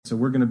So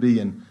we're going to be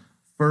in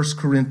 1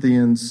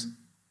 Corinthians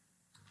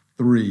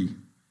 3.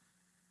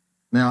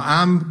 Now,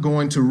 I'm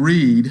going to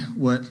read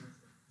what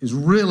is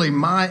really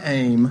my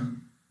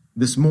aim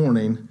this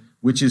morning,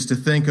 which is to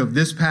think of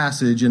this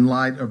passage in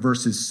light of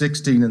verses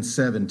 16 and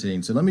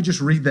 17. So let me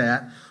just read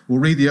that. We'll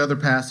read the other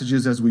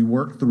passages as we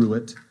work through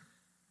it.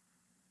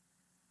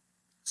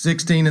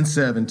 16 and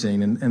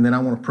 17, and then I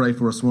want to pray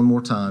for us one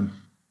more time.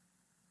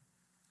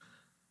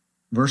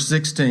 Verse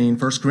 16,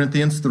 1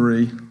 Corinthians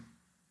 3.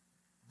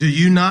 Do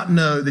you not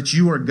know that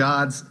you are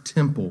God's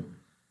temple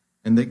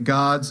and that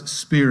God's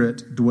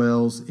Spirit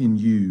dwells in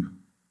you?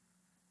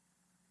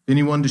 If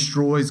anyone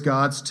destroys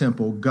God's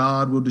temple,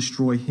 God will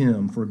destroy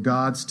him, for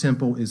God's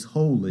temple is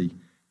holy,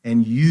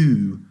 and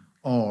you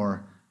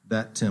are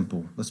that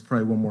temple. Let's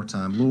pray one more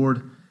time.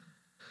 Lord,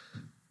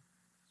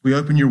 we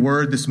open your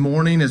word this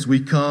morning as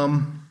we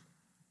come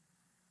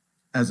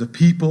as a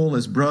people,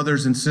 as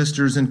brothers and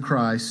sisters in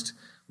Christ.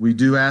 We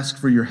do ask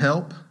for your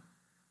help.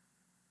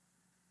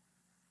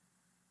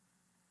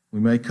 We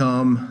may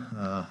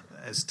come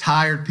as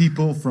tired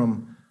people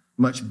from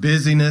much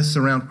busyness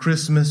around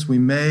Christmas. We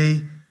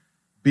may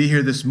be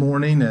here this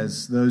morning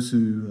as those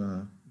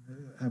who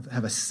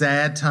have a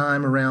sad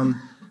time around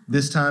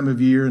this time of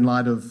year in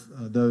light of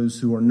those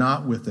who are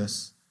not with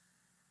us.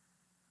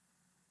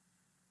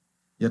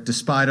 Yet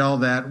despite all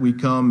that, we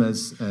come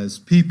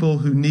as people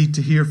who need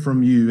to hear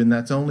from you, and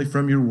that's only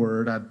from your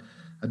word. I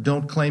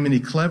don't claim any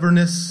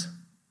cleverness.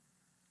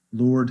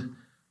 Lord,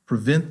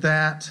 prevent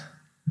that.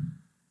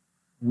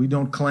 We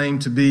don't claim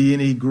to be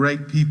any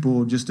great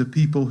people, just a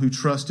people who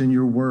trust in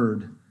your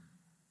word.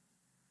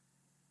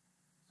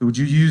 So would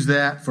you use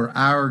that for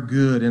our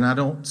good? And I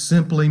don't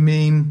simply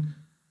mean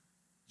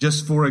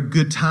just for a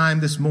good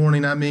time this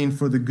morning. I mean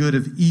for the good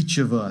of each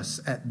of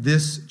us at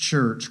this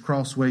church,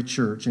 Crossway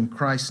Church. In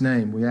Christ's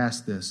name, we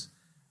ask this.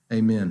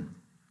 Amen.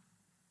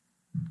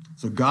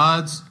 So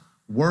God's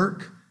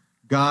work,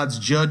 God's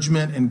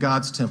judgment, and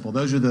God's temple.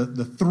 Those are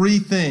the three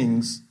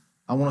things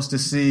I want us to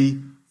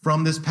see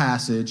from this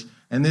passage.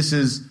 And this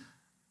is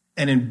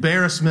an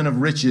embarrassment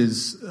of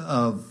riches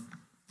of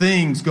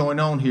things going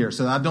on here.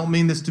 So I don't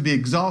mean this to be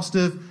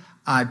exhaustive.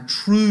 I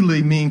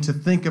truly mean to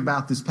think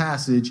about this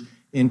passage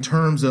in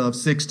terms of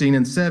 16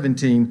 and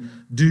 17.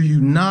 Do you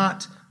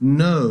not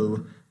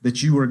know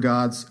that you are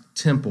God's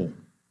temple?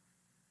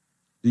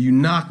 Do you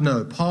not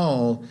know?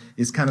 Paul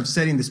is kind of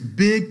setting this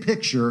big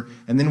picture,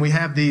 and then we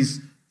have these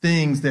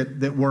things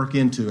that work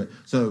into it.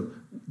 So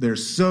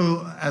there's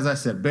as I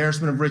said,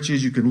 embarrassment of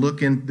riches. You can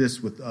look in this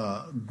with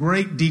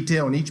great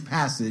detail in each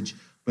passage,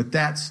 but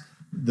that's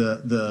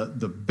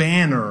the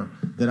banner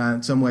that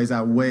in some ways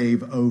I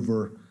wave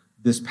over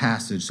this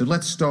passage. So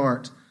let's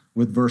start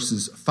with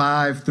verses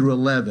 5 through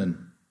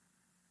 11.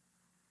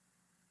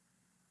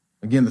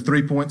 Again, the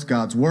 3 points: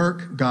 God's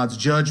work, God's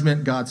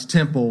judgment, God's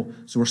temple.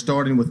 So we're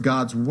starting with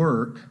God's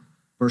work,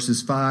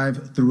 verses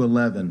 5 through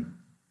 11.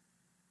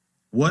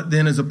 What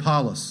then is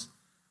Apollos?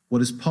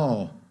 What is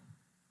Paul?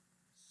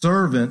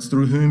 Servants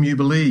through whom you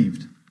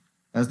believed,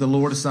 as the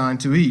Lord assigned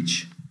to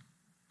each.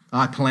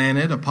 I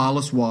planted,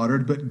 Apollos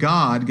watered, but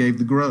God gave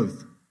the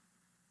growth.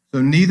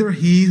 So neither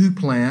he who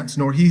plants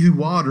nor he who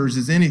waters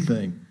is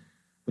anything,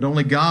 but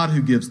only God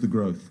who gives the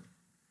growth.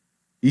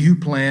 He who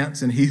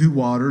plants and he who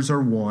waters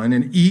are one,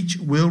 and each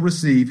will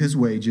receive his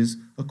wages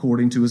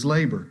according to his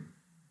labor.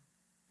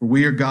 For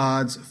we are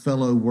God's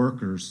fellow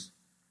workers.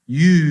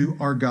 You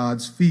are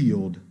God's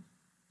field,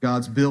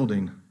 God's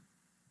building.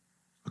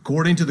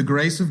 According to the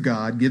grace of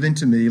God given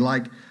to me,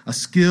 like a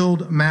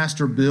skilled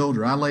master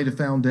builder, I laid a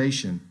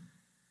foundation,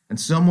 and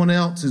someone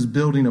else is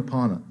building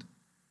upon it.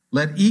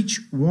 Let each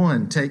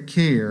one take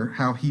care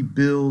how he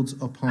builds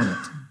upon it.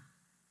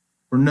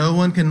 For no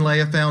one can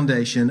lay a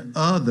foundation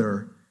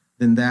other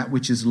than that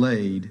which is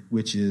laid,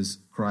 which is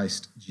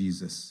Christ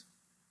Jesus.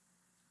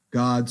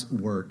 God's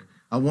work.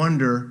 I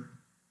wonder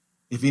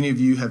if any of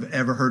you have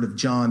ever heard of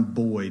John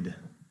Boyd.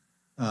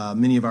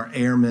 Many of our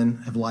airmen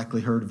have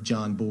likely heard of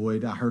John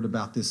Boyd. I heard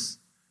about this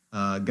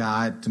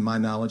guy. To my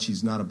knowledge,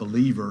 he's not a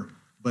believer,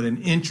 but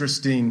an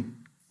interesting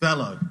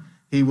fellow.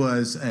 He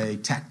was a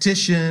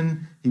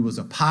tactician. He was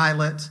a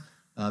pilot.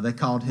 They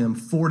called him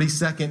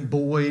 42nd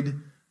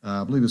Boyd.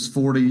 I believe it was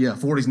 40. Yeah,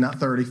 40's not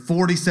 30.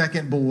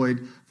 42nd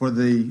Boyd for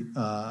the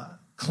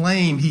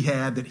claim he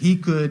had that he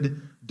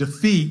could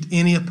defeat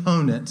any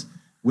opponent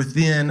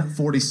within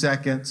 40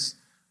 seconds.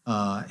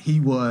 He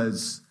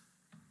was,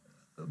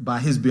 by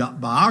his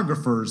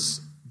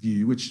biographer's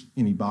view, which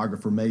any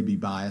biographer may be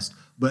biased,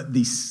 but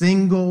the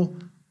single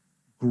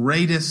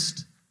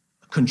greatest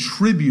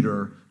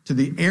contributor to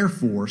the Air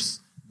Force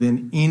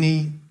than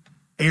any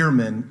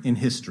airman in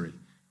history.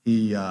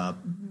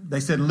 They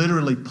said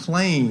literally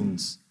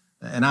planes,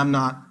 and I'm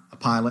not a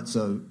pilot,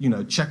 so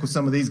check with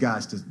some of these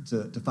guys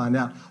to find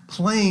out.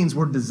 Planes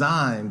were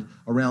designed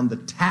around the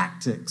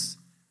tactics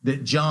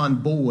that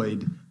John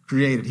Boyd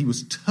created. He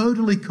was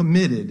totally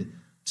committed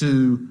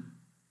to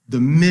the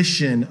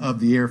mission of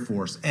the Air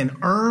Force. And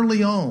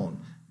early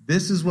on,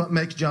 this is what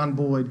makes John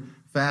Boyd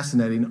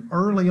fascinating.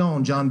 Early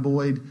on, John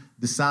Boyd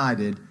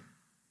decided,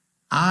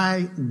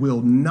 I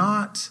will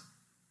not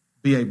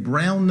be a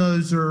brown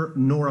noser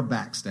nor a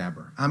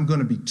backstabber. I'm going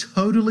to be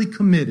totally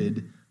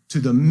committed to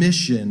the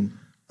mission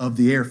of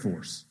the Air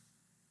Force.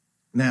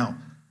 Now,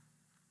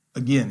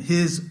 again,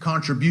 his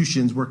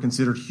contributions were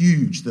considered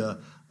huge.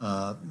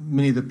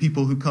 Many of the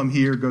people who come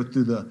here go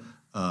through the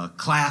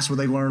class where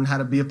they learn how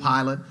to be a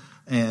pilot,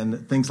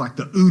 and things like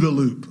the OODA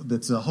loop.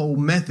 That's a whole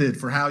method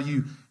for how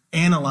you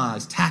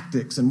analyze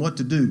tactics and what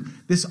to do.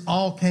 This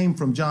all came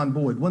from John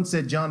Boyd. One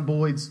said John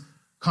Boyd's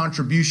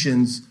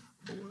contributions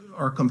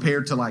are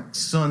compared to like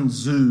Sun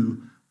Tzu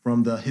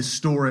from the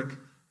historic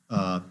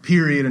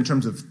period in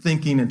terms of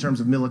thinking, in terms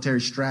of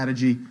military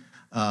strategy.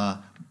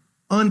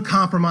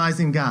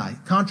 Uncompromising guy,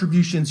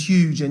 contributions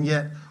huge, and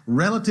yet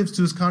relative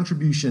to his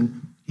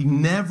contribution, he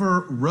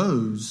never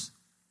rose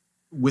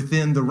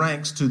within the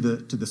ranks to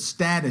the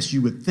status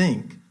you would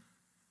think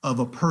of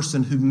a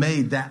person who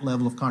made that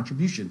level of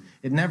contribution.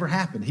 It never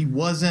happened. He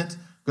wasn't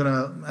going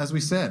to, as we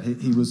said,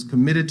 he was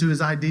committed to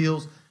his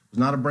ideals, was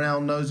not a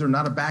brown noser,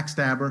 not a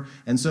backstabber.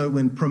 And so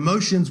when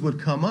promotions would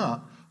come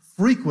up,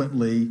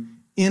 frequently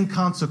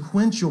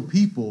inconsequential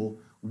people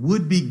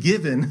would be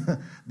given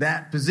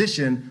that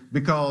position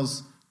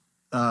because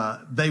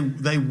they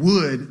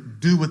would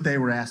do what they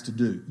were asked to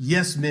do.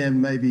 Yes men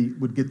maybe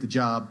would get the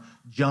job.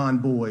 John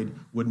Boyd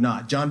would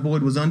not. John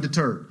Boyd was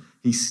undeterred.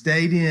 He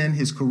stayed in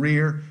his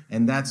career,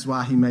 and that's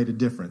why he made a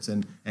difference.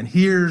 And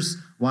here's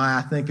why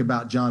I think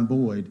about John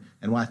Boyd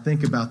and why I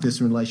think about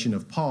this in relation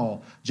of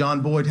Paul.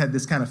 John Boyd had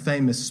this kind of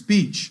famous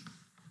speech.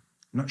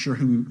 I'm not sure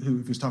who if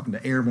he was talking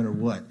to airmen or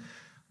what,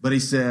 but he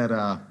said,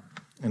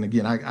 and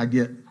again, I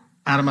get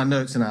out of my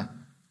notes and I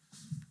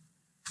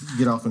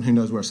get off and who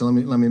knows where. So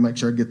let me make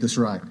sure I get this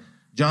right.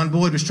 John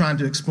Boyd was trying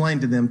to explain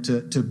to them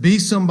to be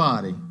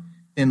somebody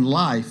in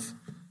life.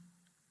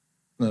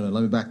 No,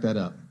 let me back that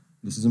up.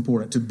 This is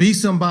important. To be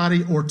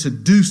somebody or to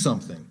do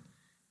something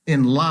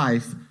in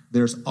life,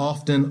 there's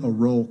often a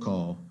roll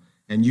call,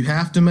 and you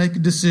have to make a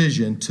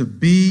decision to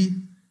be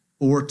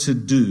or to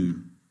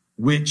do.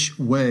 Which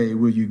way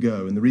will you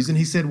go? And the reason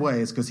he said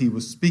way is because he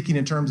was speaking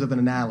in terms of an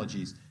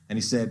analogies. And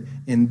he said,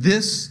 in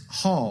this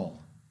hall,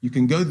 you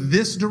can go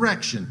this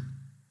direction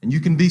and you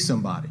can be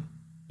somebody.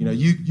 You know,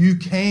 you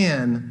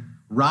can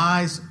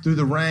rise through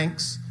the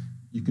ranks.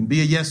 You can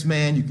be a yes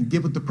man. You can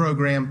get with the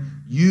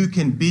program. You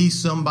can be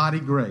somebody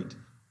great.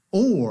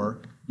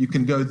 Or you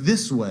can go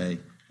this way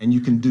and you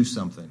can do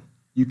something.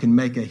 You can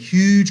make a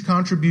huge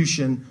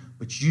contribution,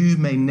 but you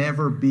may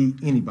never be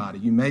anybody.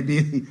 You may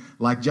be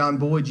like John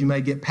Boyd. You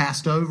may get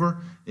passed over.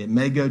 It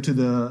may go to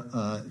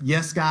the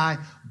yes guy,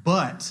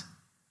 but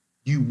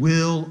you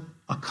will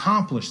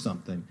accomplish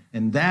something.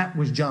 And that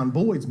was John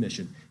Boyd's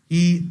mission.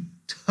 He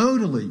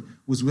totally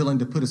was willing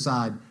to put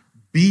aside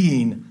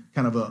being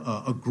kind of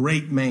a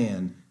great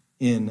man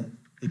in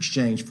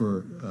exchange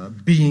for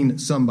being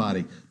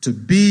somebody. To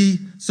be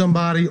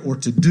somebody or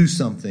to do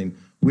something,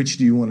 which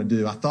do you want to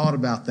do? I thought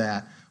about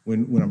that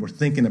when we're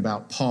thinking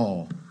about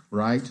Paul,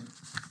 right?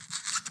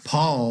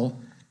 Paul,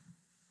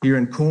 here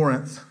in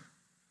Corinth,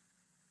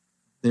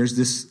 there's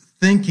this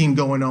thinking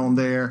going on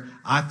there.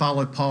 I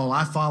follow Paul,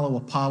 I follow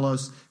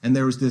Apollos, and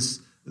there was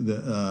this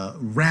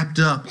wrapped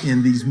up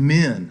in these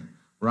men,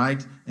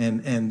 right?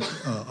 And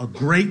a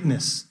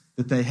greatness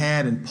that they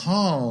had. And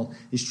Paul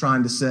is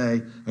trying to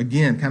say,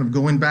 again, kind of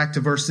going back to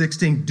verse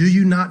 16, do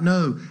you not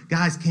know?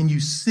 Guys, can you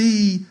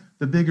see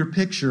the bigger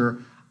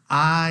picture?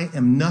 I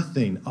am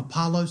nothing.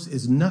 Apollos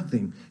is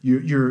nothing.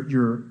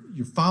 You're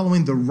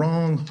following the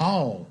wrong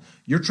hall.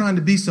 You're trying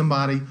to be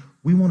somebody.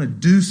 We want to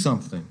do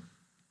something.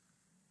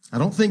 I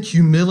don't think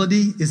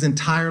humility is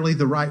entirely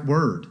the right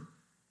word.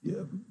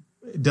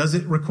 Does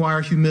it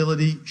require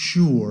humility?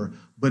 Sure,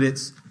 but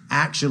it's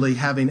actually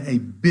having a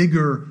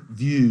bigger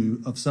view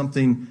of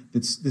something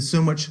that's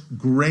so much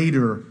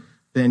greater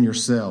than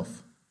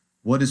yourself.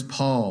 What is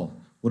Paul?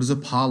 What is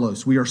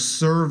Apollos? We are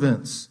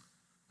servants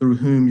through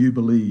whom you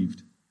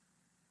believed,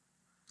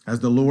 as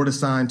the Lord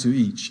assigned to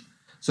each.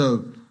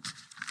 So,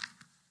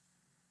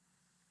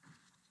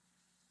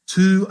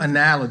 two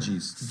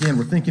analogies. Again,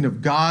 we're thinking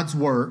of God's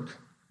work,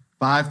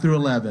 5 through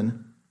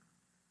 11.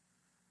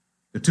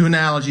 The two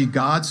analogies,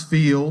 God's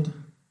field,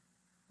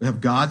 we have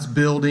God's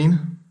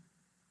building,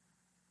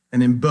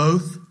 and in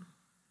both,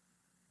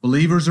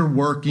 believers are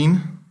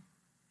working.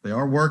 They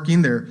are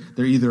working. They're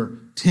either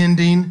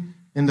tending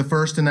in the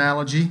first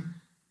analogy,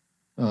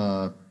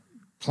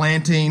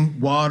 planting,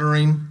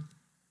 watering.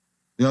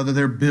 The other,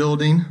 they're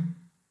building.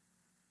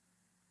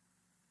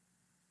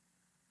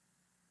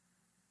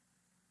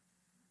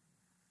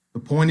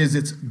 The point is,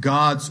 it's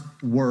God's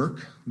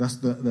work. That's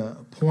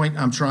the point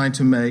I'm trying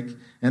to make.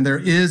 And there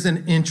is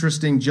an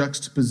interesting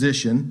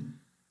juxtaposition.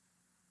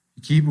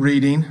 You keep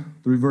reading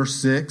through verse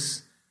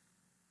 6.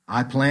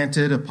 I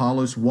planted,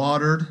 Apollos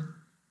watered,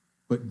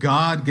 but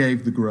God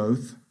gave the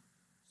growth.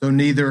 So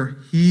neither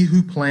he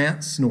who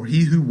plants nor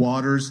he who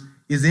waters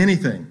is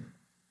anything.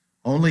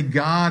 Only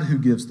God who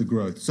gives the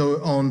growth.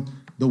 So on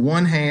the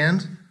one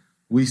hand,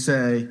 we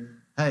say,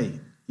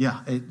 hey,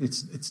 yeah,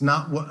 it's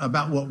not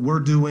about what we're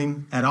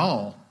doing at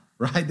all,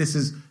 right? This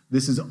is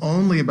This is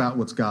only about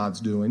what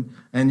God's doing.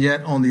 And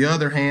yet, on the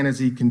other hand, as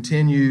he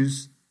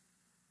continues,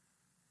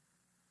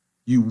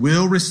 you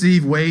will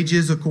receive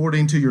wages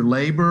according to your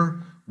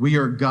labor. We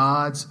are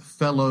God's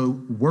fellow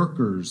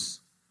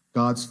workers,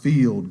 God's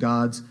field,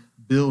 God's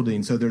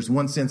building. So there's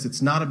one sense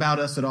it's not about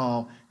us at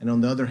all. And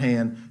on the other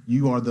hand,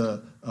 you are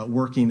the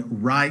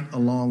working right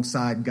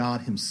alongside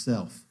God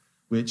himself,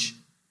 which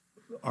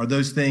are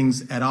those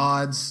things at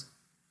odds,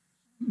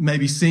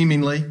 maybe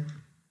seemingly.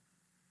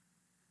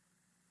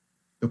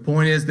 The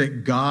point is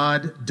that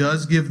God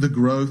does give the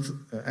growth,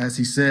 as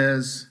he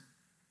says.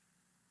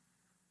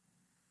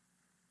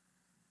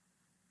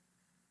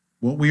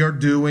 What we are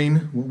doing,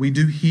 what we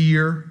do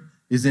here,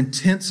 is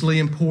intensely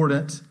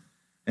important,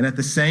 and at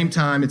the same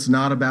time, it's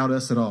not about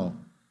us at all.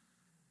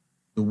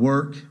 The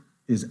work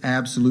is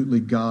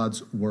absolutely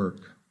God's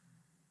work.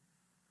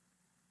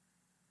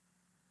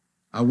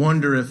 I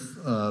wonder if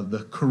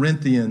the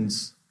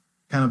Corinthians,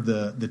 kind of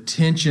the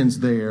tensions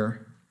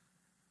there,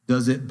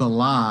 does it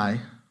belie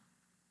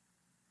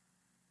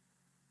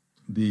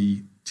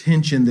the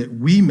tension that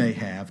we may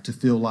have to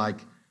feel like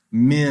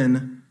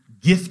men,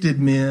 gifted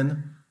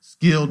men,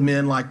 skilled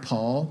men like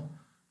Paul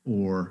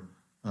or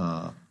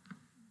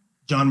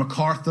John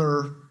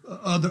MacArthur,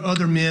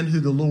 other men who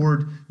the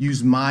Lord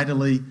used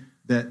mightily,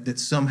 that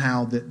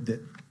somehow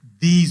that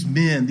these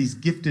men, these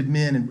gifted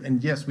men,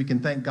 and yes, we can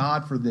thank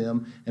God for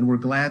them, and we're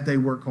glad they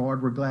work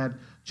hard. We're glad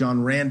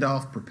John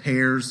Randolph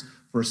prepares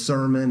for a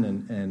sermon,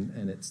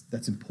 and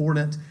that's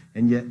important,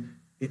 and yet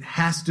it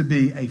has to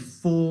be a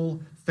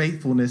full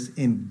faithfulness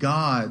in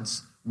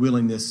God's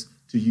willingness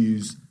to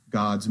use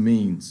God's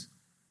means.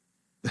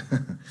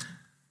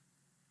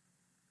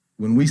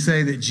 When we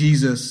say that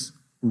Jesus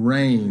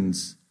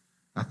reigns,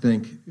 I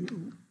think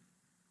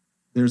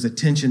there's a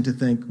tension to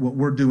think what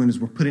we're doing is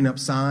we're putting up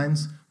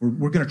signs.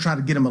 We're going to try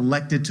to get him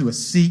elected to a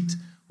seat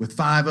with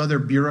 5 other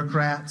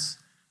bureaucrats.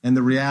 And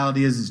the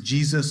reality is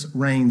Jesus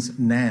reigns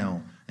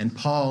now. And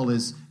Paul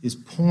is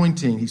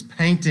pointing, he's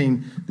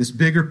painting this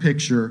bigger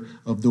picture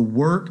of the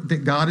work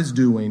that God is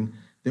doing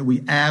that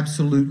we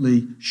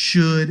absolutely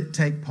should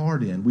take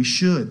part in. We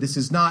should. This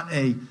is not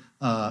a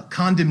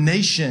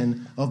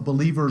condemnation of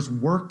believers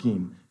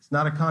working. It's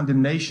not a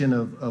condemnation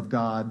of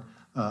God,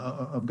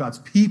 of God's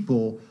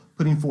people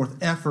putting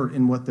forth effort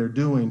in what they're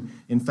doing.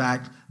 In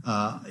fact,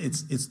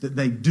 it's that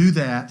they do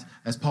that,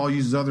 as Paul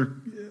uses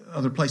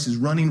other places,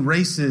 running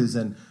races,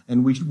 and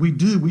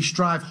we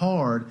strive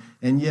hard,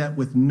 and yet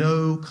with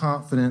no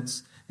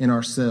confidence in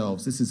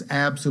ourselves. This is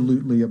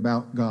absolutely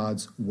about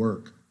God's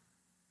work.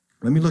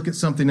 Let me look at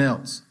something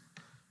else.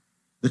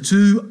 The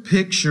 2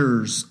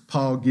 pictures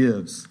Paul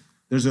gives.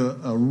 There's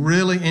a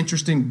really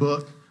interesting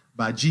book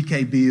by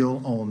G.K.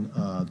 Beale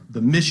on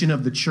the mission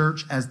of the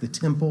church as the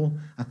temple.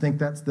 I think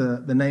that's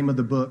the name of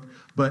the book.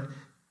 But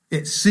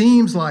it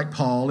seems like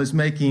Paul is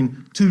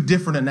making 2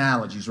 different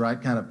analogies,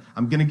 right? Kind of,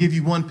 I'm going to give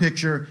you one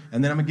picture,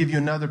 and then I'm going to give you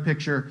another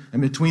picture.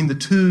 And between the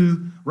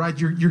 2, right,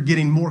 you're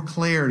getting more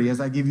clarity as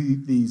I give you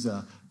these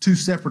 2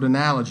 separate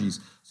analogies.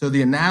 So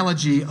the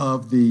analogy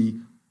of the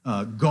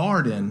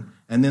garden,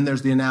 and then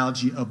there's the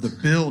analogy of the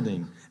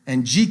building.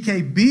 And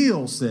G.K.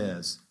 Beale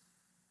says,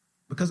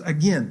 because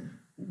again,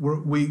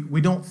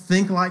 we don't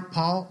think like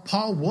Paul.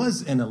 Paul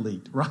was an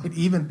elite, right?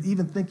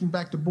 Even thinking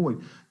back to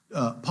Boyd,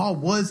 Paul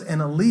was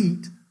an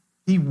elite.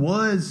 He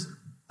was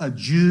a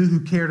Jew who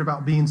cared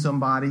about being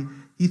somebody.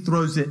 He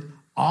throws it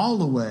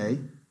all away.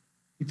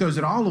 He throws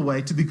it all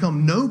away to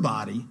become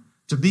nobody,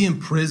 to be in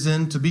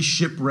prison, to be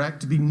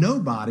shipwrecked, to be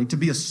nobody, to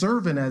be a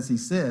servant, as he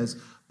says,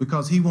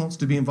 because he wants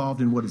to be involved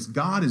in what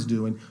God is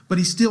doing. But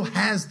he still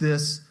has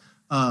this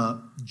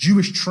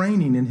Jewish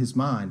training in his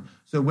mind.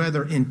 So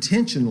whether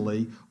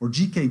intentionally, or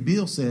G.K.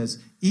 Beale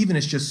says, even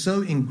it's just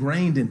so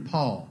ingrained in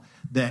Paul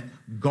that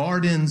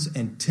gardens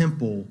and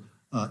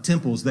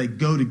temples, they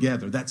go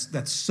together.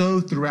 That's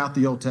so throughout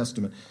the Old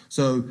Testament.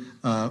 So,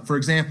 for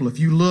example, if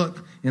you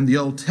look in the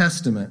Old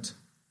Testament,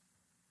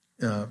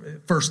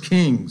 1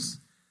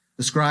 Kings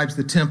describes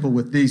the temple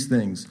with these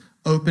things: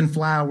 open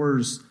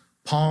flowers,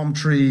 palm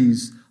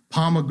trees,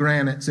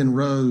 pomegranates in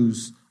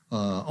rows.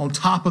 On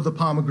top of the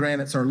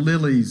pomegranates are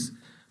lilies.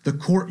 The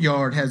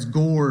courtyard has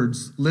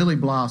gourds, lily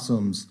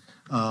blossoms,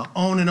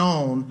 on and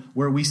on,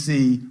 where we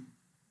see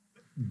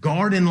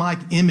garden-like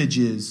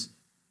images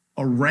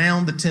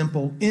around the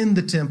temple, in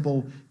the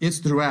temple. It's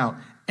throughout.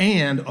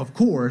 And, of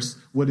course,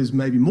 what is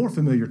maybe more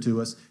familiar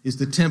to us is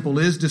the temple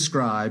is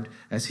described,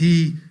 as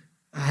he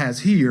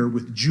has here,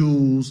 with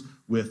jewels,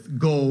 with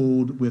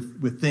gold,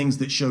 with things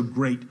that show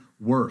great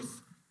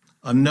worth.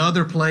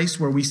 Another place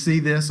where we see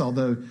this,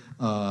 although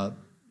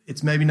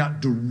it's maybe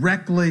not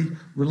directly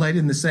related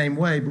in the same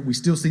way, but we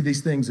still see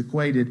these things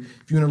equated.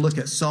 If you want to look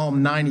at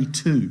Psalm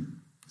 92.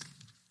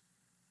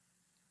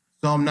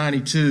 Psalm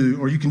 92,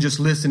 or you can just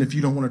listen if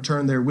you don't want to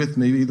turn there with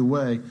me, either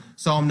way.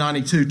 Psalm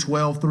 92,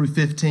 12 through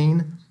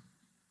 15.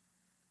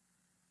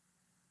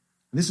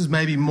 This is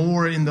maybe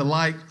more in the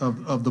light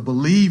of the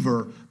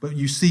believer, but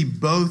you see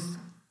both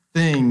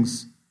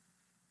things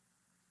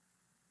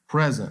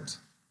present.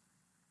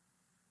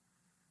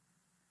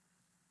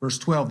 Verse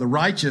 12, the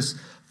righteous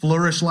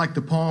flourish like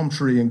the palm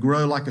tree and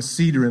grow like a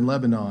cedar in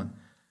Lebanon.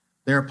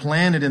 They are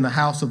planted in the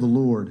house of the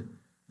Lord.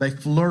 They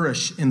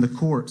flourish in the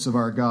courts of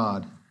our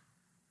God.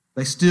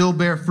 They still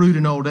bear fruit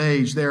in old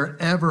age. They are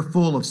ever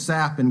full of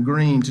sap and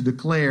green to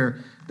declare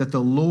that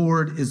the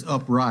Lord is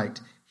upright.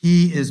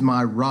 He is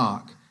my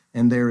rock,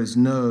 and there is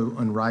no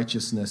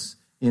unrighteousness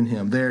in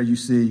him. There you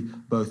see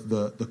both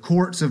the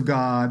courts of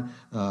God,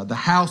 the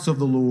house of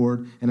the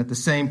Lord, and at the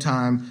same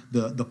time,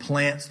 the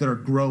plants that are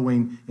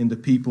growing in the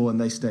people,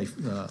 and they stay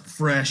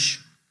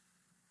fresh.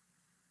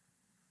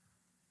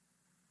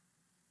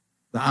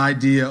 The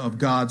idea of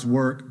God's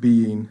work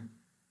being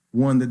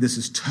one that this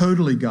is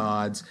totally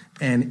God's,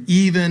 and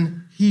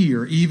even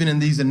here, even in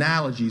these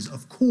analogies,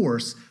 of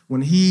course,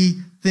 when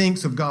he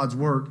thinks of God's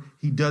work,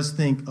 he does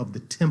think of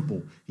the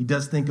temple. He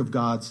does think of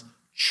God's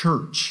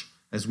church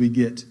as we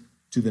get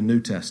to the New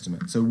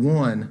Testament. So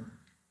 1,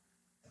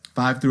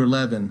 5 through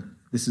 11,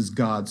 this is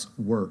God's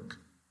work.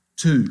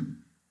 2,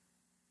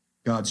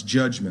 God's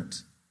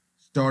judgment,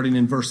 starting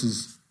in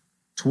verses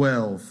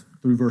 12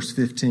 through verse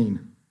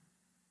 15.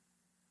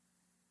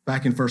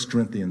 Back in 1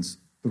 Corinthians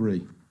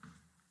 3.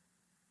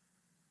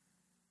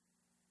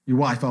 Your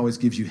wife always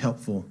gives you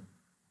helpful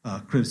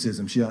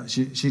criticism. She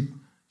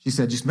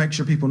said, just make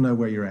sure people know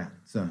where you're at.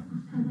 So,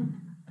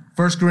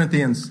 1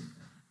 Corinthians,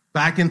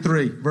 back in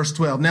 3, verse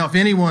 12. Now, if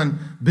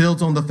anyone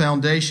builds on the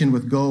foundation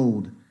with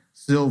gold,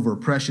 silver,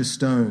 precious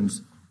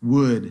stones,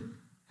 wood,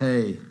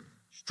 hay,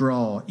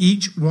 straw,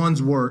 each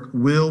one's work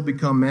will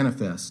become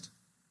manifest.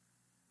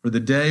 For the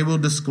day will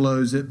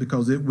disclose it,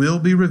 because it will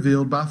be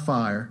revealed by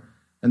fire,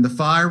 and the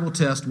fire will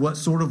test what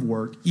sort of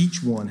work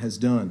each one has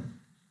done.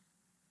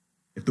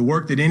 If the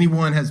work that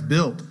anyone has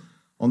built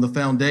on the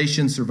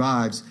foundation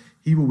survives,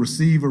 he will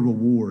receive a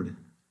reward.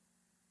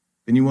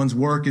 If anyone's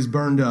work is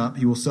burned up,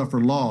 he will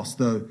suffer loss,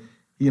 though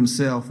he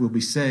himself will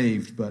be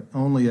saved, but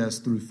only as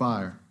through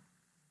fire.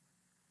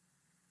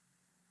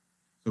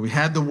 So we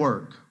had the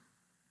work.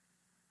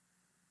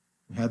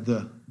 We had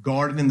the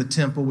garden in the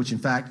temple, which in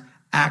fact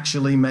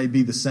actually may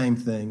be the same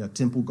thing, a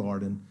temple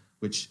garden,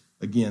 which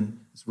again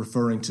is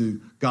referring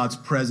to God's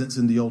presence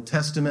in the Old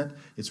Testament.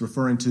 It's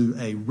referring to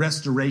a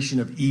restoration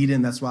of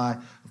Eden. That's why,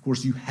 of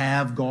course, you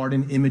have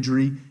garden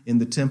imagery in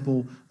the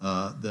temple,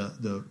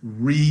 the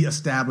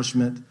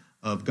reestablishment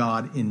of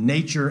God in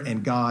nature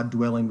and God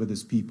dwelling with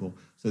his people.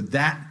 So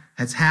that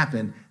has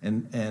happened,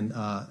 and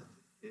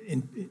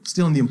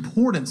still in the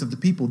importance of the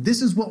people.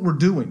 This is what we're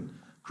doing,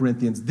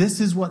 Corinthians. This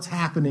is what's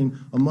happening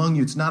among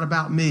you. It's not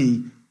about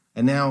me.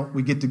 And now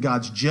we get to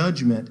God's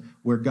judgment,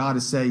 where God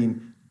is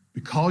saying,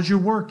 because you're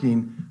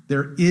working,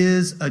 there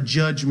is a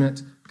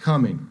judgment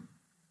coming.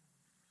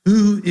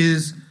 Who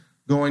is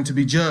going to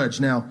be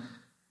judged? Now,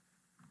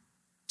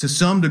 to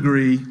some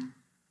degree,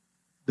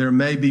 there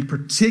may be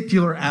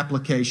particular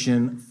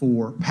application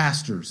for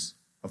pastors,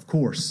 of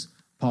course.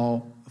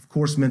 Paul, of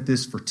course, meant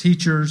this for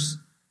teachers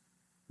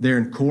there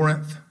in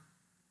Corinth.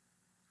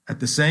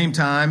 At the same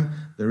time,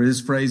 there is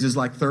phrases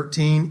like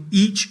 13,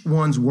 each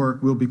one's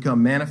work will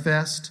become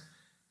manifest.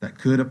 That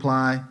could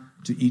apply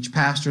to each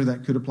pastor,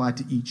 that could apply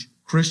to each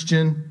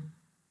Christian.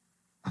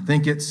 I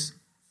think it's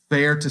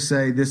fair to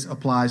say this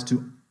applies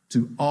to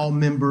all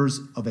members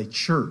of a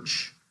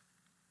church,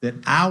 that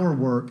our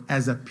work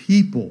as a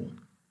people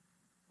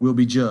will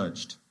be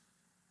judged.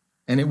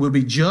 And it will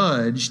be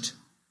judged,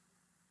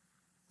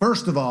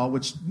 first of all,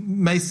 which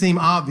may seem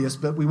obvious,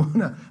 but we want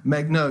to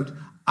make note,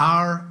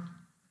 our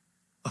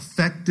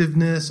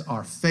effectiveness,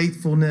 our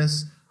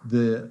faithfulness,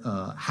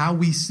 how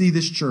we see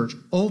this church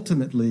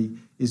ultimately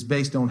is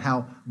based on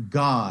how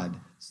God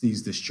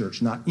sees this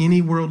church, not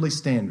any worldly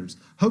standards.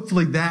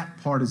 Hopefully that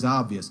part is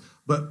obvious.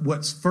 But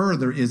what's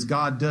further is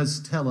God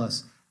does tell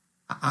us,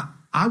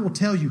 I will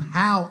tell you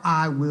how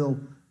I will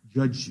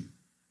judge you.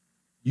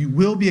 You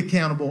will be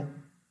accountable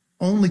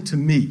only to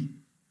me,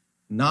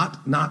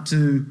 not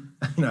to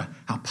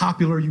how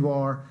popular you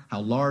are,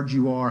 how large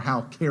you are,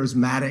 how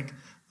charismatic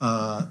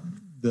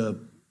the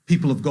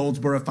people of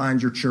Goldsboro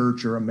find your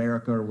church or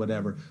America or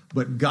whatever.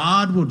 But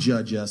God will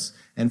judge us.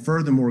 And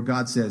furthermore,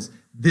 God says,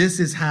 this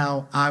is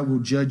how I will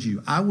judge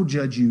you. I will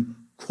judge you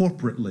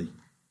corporately.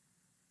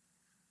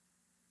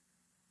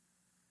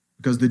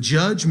 Because the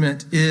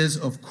judgment is,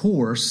 of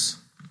course,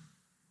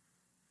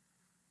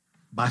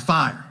 by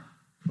fire,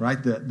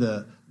 right?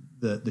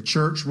 The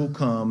church will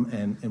come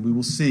and we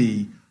will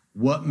see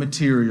what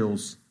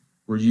materials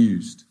were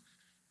used.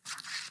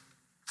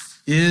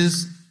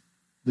 Is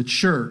the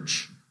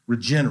church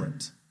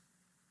regenerate?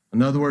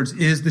 In other words,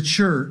 is the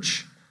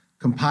church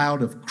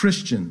compiled of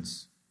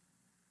Christians?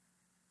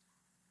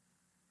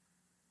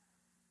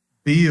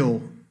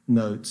 Beale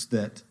notes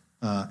that,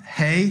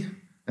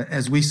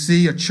 as we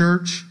see a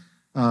church,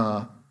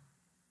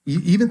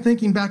 even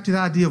thinking back to the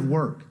idea of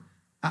work,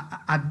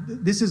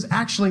 this is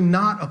actually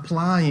not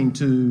applying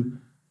to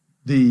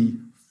the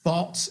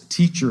false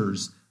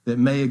teachers that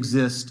may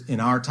exist in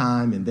our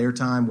time, in their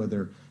time,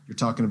 whether you're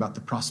talking about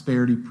the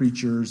prosperity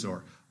preachers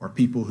or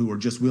people who are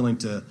just willing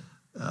to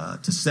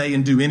to say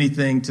and do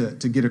anything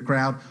to get a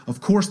crowd.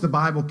 Of course, the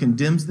Bible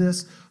condemns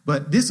this,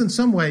 but this in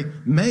some way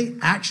may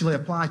actually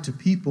apply to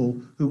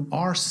people who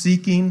are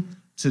seeking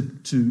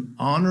to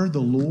honor the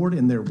Lord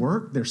in their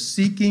work. They're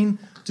seeking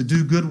to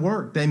do good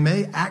work. They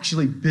may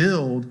actually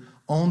build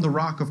on the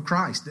rock of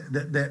Christ.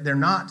 They're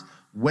not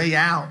way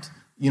out,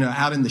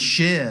 out in the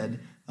shed,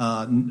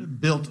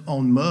 built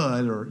on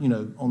mud or,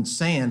 on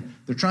sand.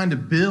 They're trying to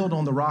build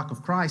on the rock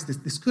of Christ.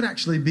 This could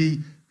actually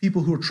be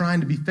people who are trying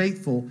to be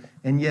faithful,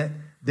 and yet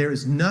there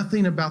is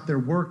nothing about their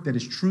work that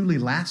is truly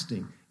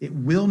lasting. It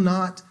will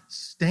not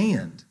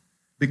stand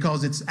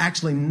because it's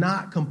actually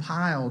not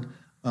compiled.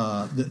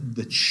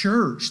 The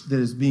church that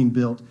is being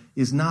built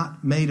is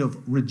not made of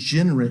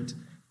regenerate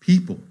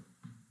people.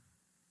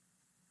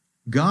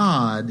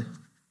 God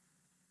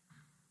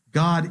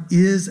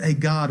is a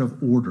God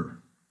of order.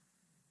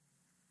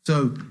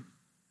 So,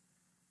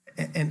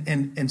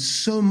 and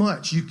so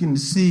much you can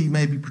see,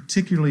 maybe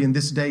particularly in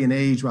this day and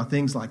age, by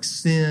things like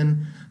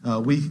sin.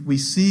 We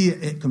see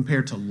it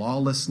compared to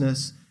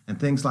lawlessness and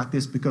things like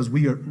this because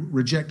we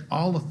reject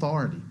all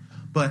authority.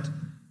 But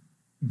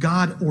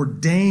God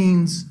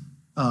ordains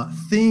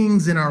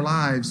things in our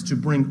lives to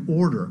bring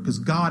order, because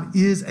God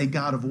is a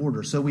God of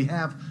order. So we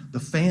have the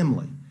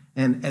family,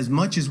 and as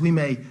much as we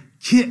may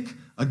kick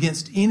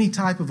against any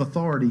type of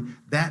authority,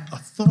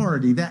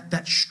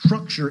 that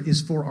structure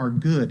is for our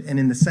good. And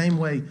in the same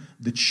way,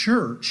 the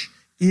church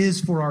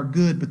is for our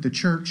good, but the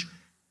church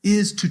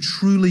is to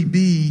truly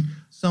be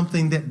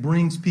something that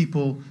brings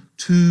people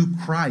to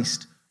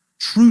Christ,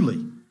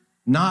 truly,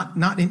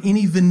 not in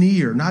any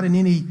veneer, not in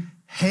any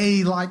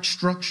hay-like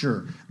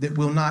structure that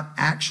will not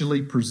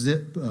actually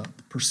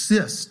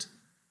persist.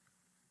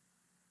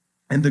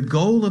 And the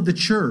goal of the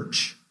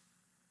church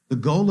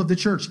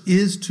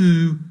is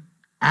to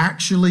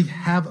actually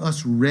have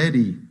us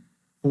ready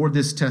for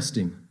this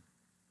testing,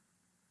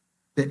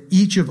 that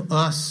each of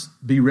us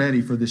be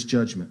ready for this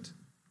judgment.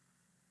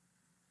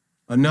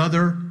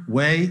 Another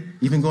way,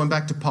 even going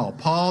back to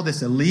Paul,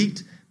 this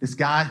elite, this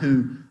guy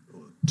who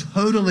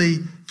totally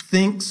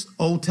thinks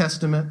Old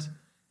Testament,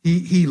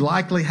 he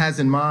likely has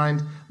in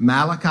mind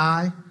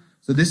Malachi.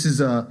 So this is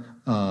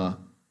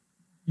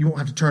you won't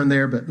have to turn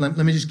there, but let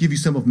me just give you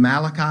some of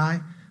Malachi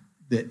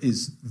that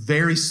is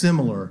very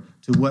similar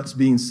to what's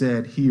being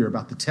said here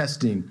about the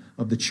testing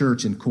of the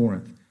church in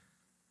Corinth.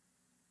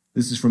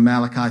 This is from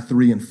Malachi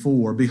 3 and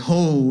 4.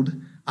 Behold,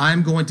 I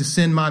am going to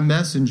send my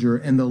messenger,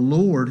 and the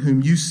Lord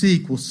whom you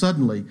seek will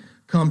suddenly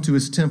come to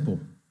his temple.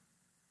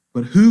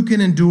 But who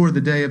can endure the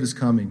day of his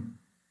coming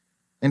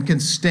and can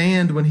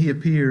stand when he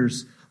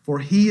appears? For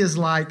he is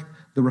like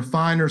the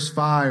refiner's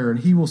fire,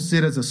 and he will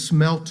sit as a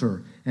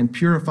smelter and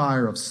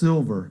purifier of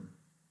silver.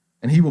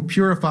 And he will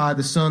purify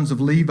the sons of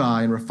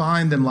Levi and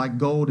refine them like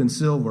gold and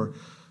silver,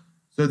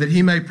 so that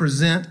he may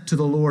present to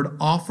the Lord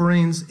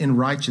offerings in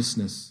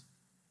righteousness.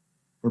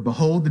 For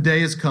behold, the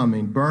day is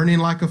coming, burning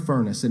like a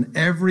furnace, and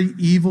every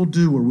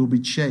evildoer will be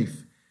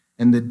chafed,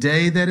 and the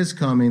day that is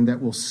coming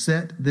that will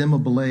set them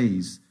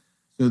ablaze,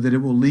 so that it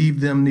will leave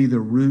them neither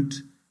root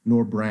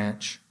nor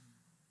branch.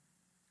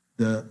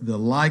 The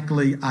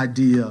likely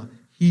idea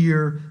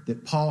here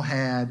that Paul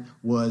had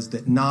was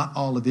that not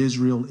all of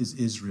Israel is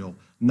Israel,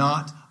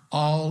 not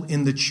all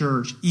in the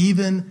church,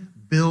 even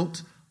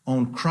built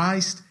on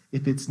Christ,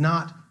 if it's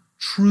not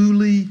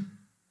truly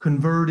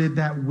converted,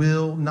 that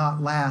will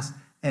not last.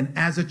 And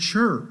as a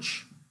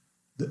church,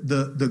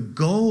 the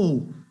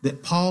goal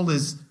that Paul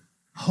is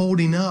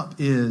holding up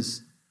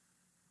is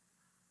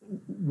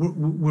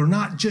we're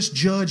not just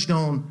judged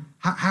on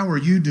how are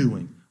you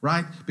doing,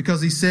 right?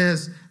 Because he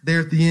says there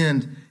at the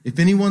end, if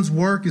anyone's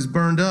work is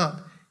burned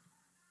up,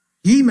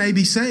 he may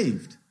be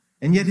saved,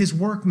 and yet his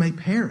work may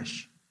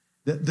perish.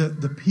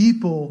 The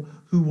people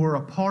who were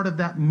a part of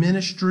that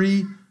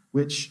ministry,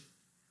 which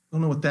I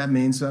don't know what that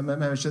means. So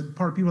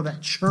part of people of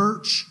that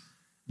church.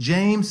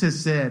 James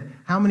has said,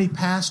 how many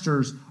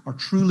pastors are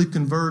truly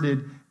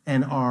converted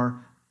and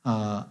are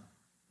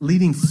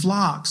leading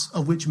flocks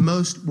of which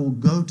most will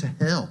go to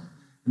hell?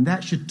 And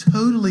that should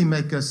totally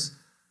make us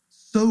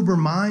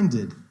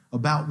sober-minded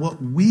about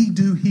what we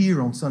do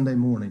here on Sunday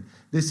morning.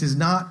 This is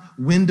not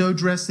window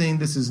dressing.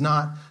 This is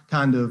not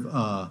kind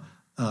of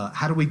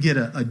how do we get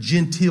a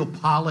genteel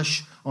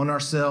polish on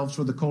ourselves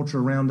for the culture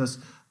around us.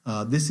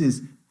 This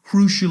is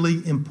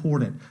crucially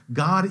important.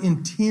 God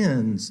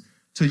intends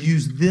to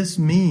use this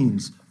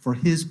means for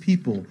his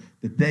people,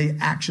 that they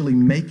actually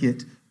make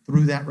it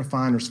through that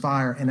refiner's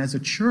fire. And as a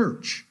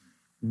church,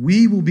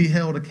 we will be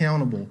held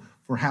accountable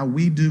for how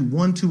we do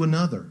one to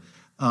another.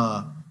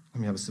 Let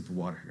me have a sip of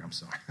water here. I'm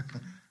sorry.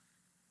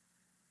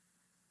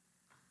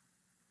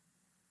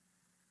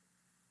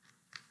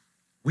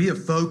 We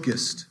have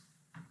focused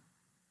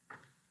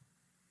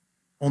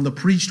on the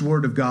preached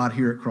word of God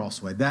here at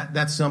Crossway.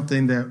 That's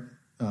something that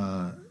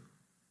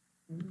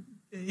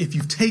if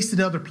you've tasted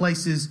other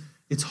places,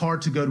 it's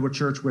hard to go to a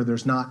church where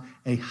there's not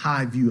a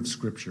high view of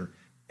Scripture.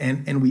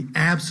 And we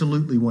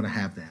absolutely want to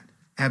have that.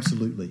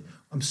 Absolutely.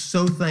 I'm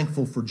so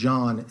thankful for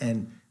John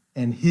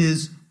and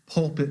his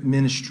pulpit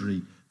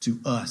ministry to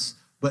us.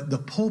 But the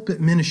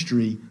pulpit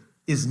ministry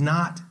is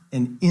not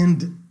an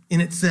end in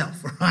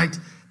itself, right?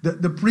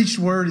 The preached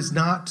word is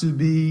not to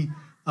be,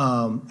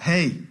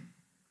 hey,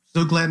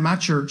 so glad my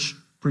church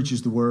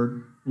preaches the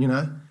word,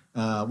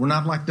 We're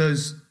not like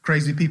those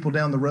crazy people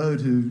down the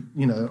road who,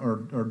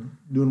 are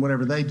doing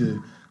whatever they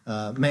do.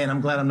 Man,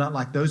 I'm glad I'm not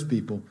like those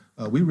people.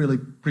 We really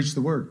preach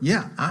the word.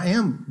 Yeah, I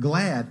am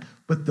glad.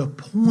 But the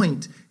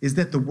point is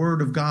that the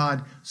word of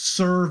God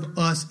serve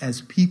us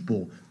as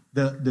people.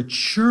 The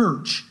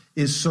church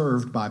is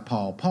served by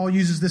Paul. Paul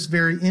uses this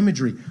very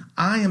imagery.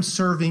 I am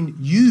serving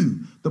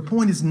you. The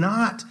point is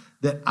not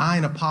that I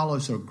and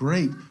Apollos are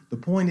great. The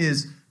point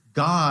is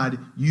God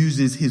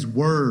uses his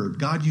word.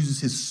 God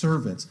uses his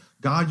servants.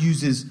 God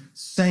uses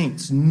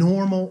saints,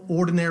 normal,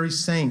 ordinary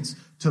saints,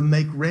 to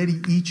make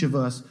ready each of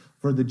us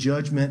for the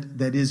judgment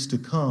that is to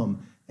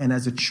come. And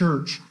as a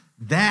church,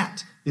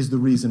 that is the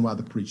reason why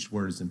the preached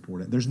word is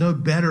important. There is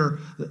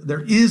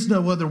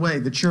no other way.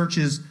 The church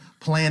is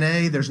plan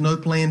A, there's no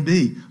plan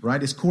B,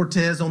 right? It's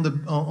Cortez on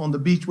the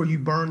beach where you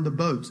burn the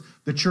boats.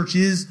 The church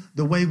is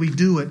the way we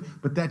do it,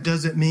 but that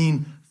doesn't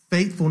mean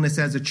faithfulness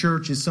as a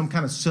church is some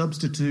kind of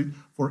substitute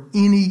for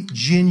any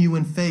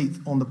genuine faith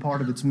on the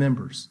part of its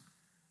members.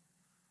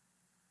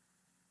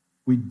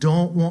 We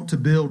don't want to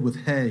build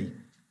with hay.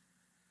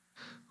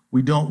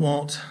 We don't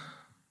want,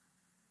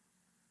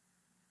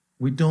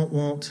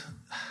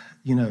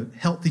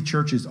 healthy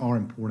churches are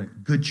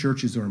important. Good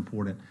churches are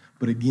important.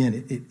 But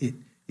again,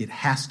 it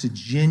has to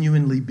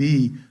genuinely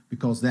be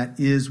because that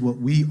is what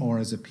we are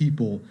as a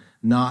people,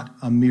 not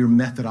a mere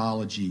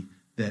methodology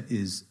that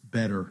is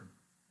better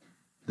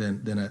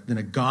than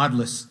a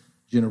godless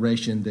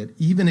generation that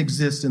even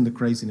exists in the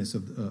craziness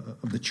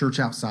of the church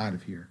outside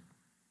of here.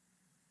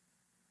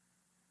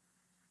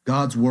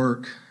 God's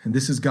work, and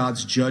this is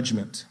God's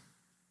judgment.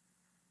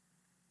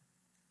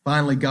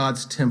 Finally,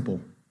 God's temple.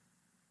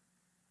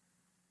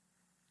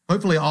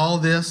 Hopefully you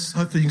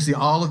can see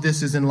all of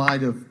this is in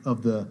light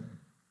of the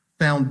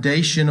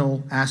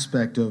foundational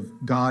aspect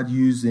of God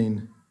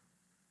using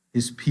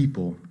his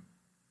people.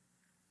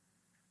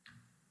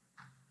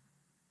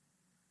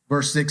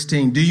 Verse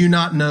 16, do you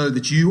not know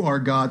that you are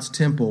God's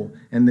temple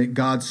and that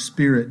God's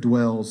Spirit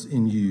dwells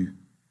in you?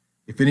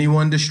 If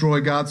anyone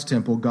destroy God's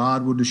temple,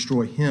 God will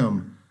destroy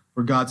him,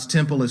 for God's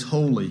temple is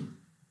holy,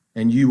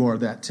 and you are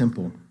that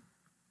temple.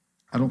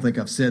 I don't think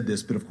I've said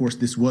this, but of course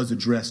this was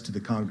addressed to the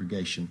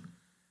congregation.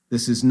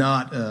 This is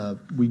not,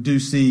 we do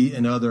see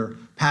in other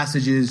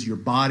passages, your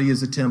body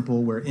is a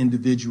temple where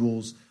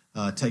individuals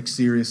take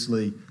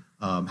seriously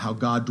how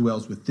God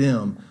dwells with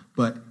them.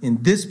 But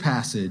in this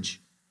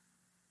passage,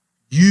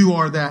 you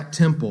are that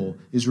temple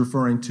is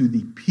referring to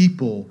the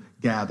people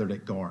gathered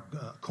at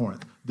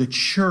Corinth. The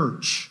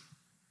church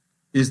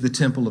is the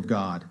temple of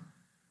God.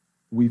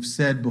 We've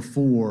said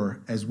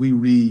before, as we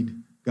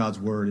read God's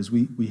word, as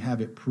we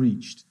have it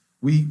preached,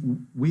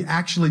 we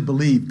actually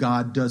believe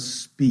God does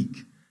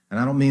speak. And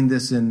I don't mean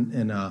this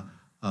in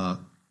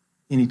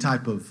any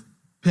type of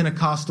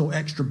Pentecostal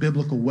extra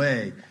biblical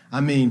way. I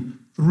mean,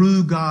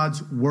 through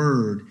God's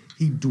word,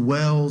 he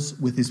dwells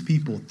with his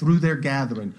people through their gathering,